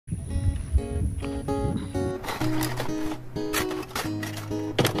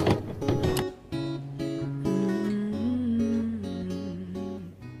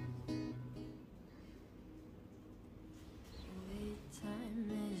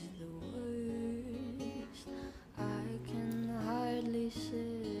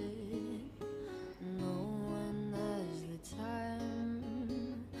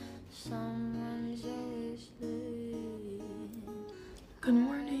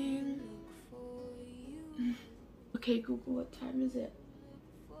Okay, Google, what time is it?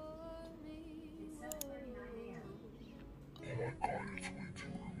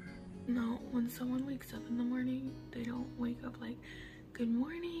 No, when someone wakes up in the morning, they don't wake up like, good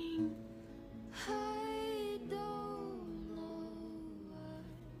morning. I don't know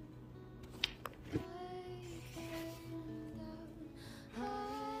why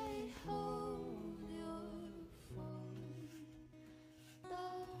I hold your phone.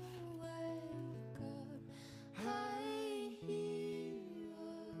 Don't wake up. I hear your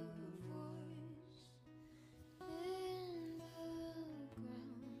voice in the ground.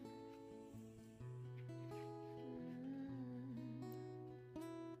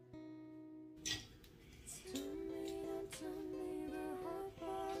 Tell me the hard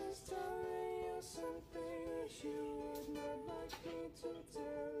part is telling you something that you would not like me to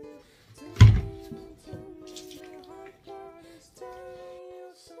tell you. Tell me the hard part is telling you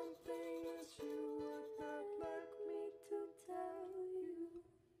something that you would not like me to tell you.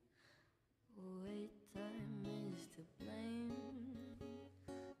 Wait, time is to blame.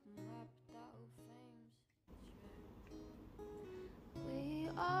 Wrapped out flames. We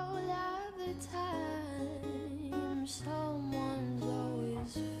all have the time. Someone's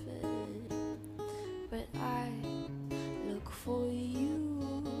always fit, but I look for you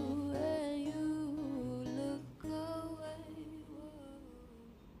and you look away.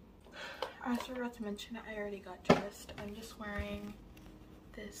 I forgot to mention I already got dressed. I'm just wearing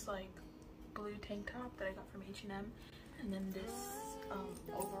this like blue tank top that I got from H&M, and then this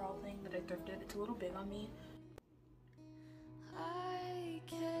overall thing that I thrifted. It's a little big on me. I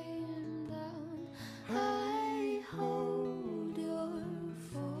came down, I hold your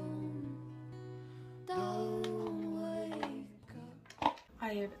phone. Don't wake up.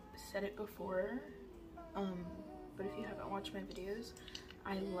 I have said it before, but if you haven't watched my videos,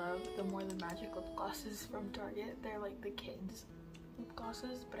 I love the More Than Magic lip glosses from Target. They're like the kids lip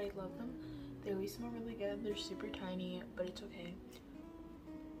glosses, but I love them. They always smell really good. They're super tiny, but it's okay.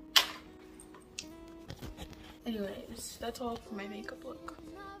 Anyways, that's all for my makeup look.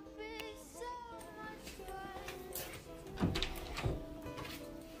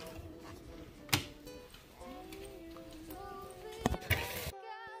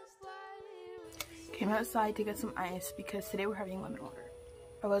 Came outside to get some ice because today we're having lemon water.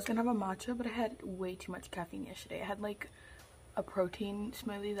 I was gonna have a matcha, but I had way too much caffeine yesterday. I had like a protein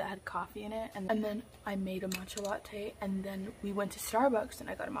smoothie that had coffee in it, and then I made a matcha latte, and then we went to Starbucks and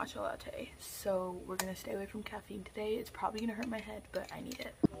I got a matcha latte. So we're gonna stay away from caffeine today. It's probably gonna hurt my head, but I need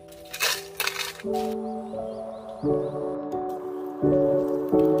it.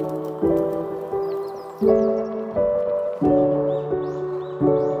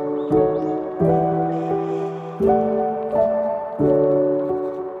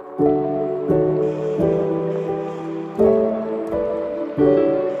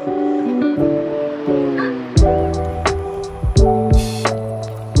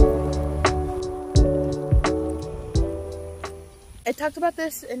 I talked about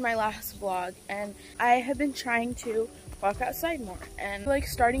this in my last vlog, and I have been trying to walk outside more, and like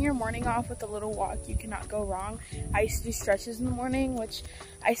starting your morning off with a little walk, you cannot go wrong. I used to do stretches in the morning, which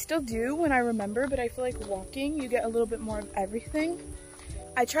I still do when I remember, but I feel like walking, you get a little bit more of everything.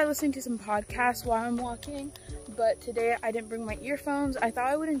 I try listening to some podcasts while I'm walking, but today I didn't bring my earphones. I thought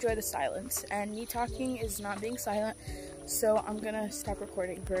I would enjoy the silence, and me talking is not being silent, so I'm gonna stop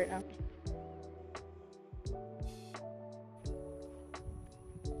recording for right now.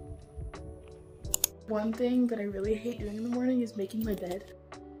 One thing that I really hate doing in the morning is making my bed.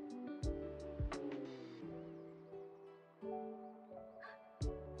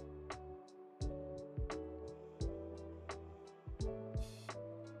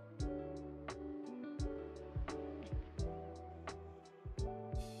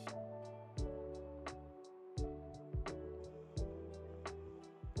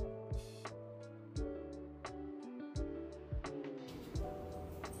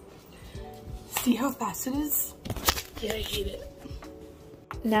 See how fast it is? Yeah, I hate it.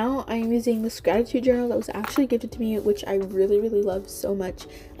 Now I'm using this gratitude journal that was actually gifted to me, which I really love so much.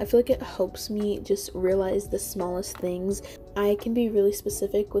 I feel like it helps me just realize the smallest things. I can be really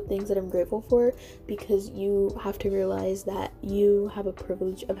specific with things that I'm grateful for, because you have to realize that you have a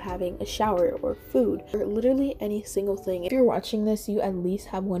privilege of having a shower or food or literally any single thing. If you're watching this, you at least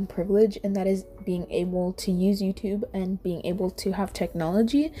have one privilege, and that is being able to use YouTube and being able to have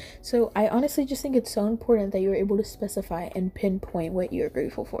technology. So I honestly just think it's so important that you're able to specify and pinpoint what you're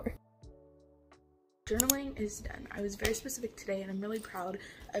grateful for. Journaling is done. I was very specific today, and I'm really proud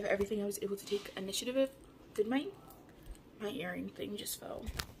of everything I was able to take initiative of. Did my earring thing just fell?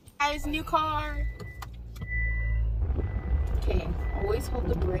 Guys, new car. Okay, always hold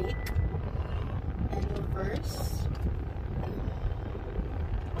the brake and reverse.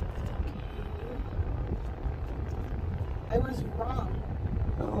 I was wrong.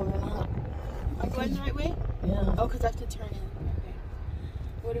 No, you're not. I'm going the right way? Yeah. Oh, because I have to turn in. Okay.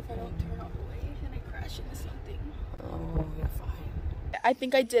 What if I don't turn all the way and I crash into something? Oh, you're fine. I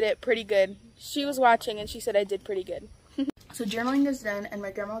think I did it pretty good. She was watching and she said I did pretty good. So journaling is done and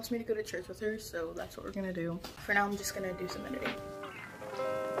my grandma wants me to go to church with her, so that's what we're gonna do. For now, I'm just gonna do some editing.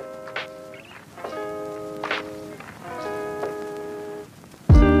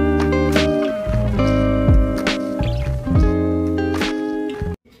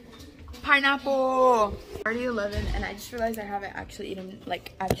 Pineapple! Already 11 and I just realized I haven't actually eaten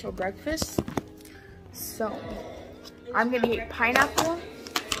like actual breakfast. So I'm gonna eat pineapple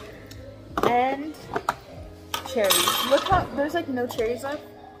and cherries. Look how there's like no cherries left.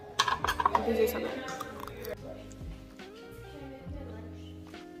 Because there's something.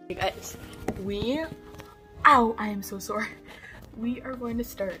 Hey guys, I am so sore. We are going to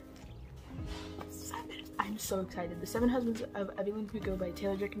start 7. I'm so excited. The 7 Husbands of Evelyn Hugo by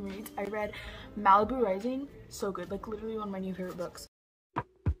Taylor Jenkins Reid. I read Malibu Rising. So good. Like literally one of my new favorite books.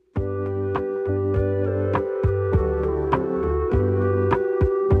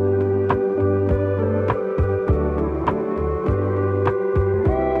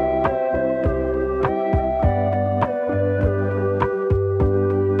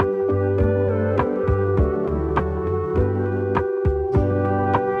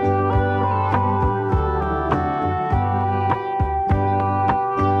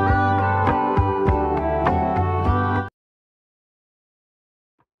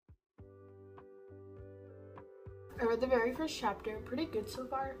 I read the very first chapter, pretty good so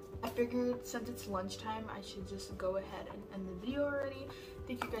far. I figured since it's lunchtime, I should just go ahead and end the video already.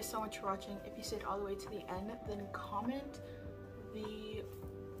 Thank you guys so much for watching. If you stayed all the way to the end, then comment the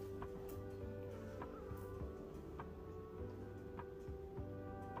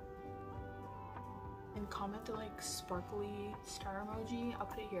like sparkly star emoji. I'll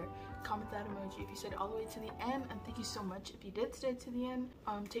put it here. Comment that emoji if you stayed all the way to the end, and thank you so much if you did stay to the end.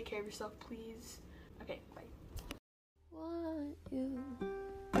 Take care of yourself, please. Okay, bye. Want you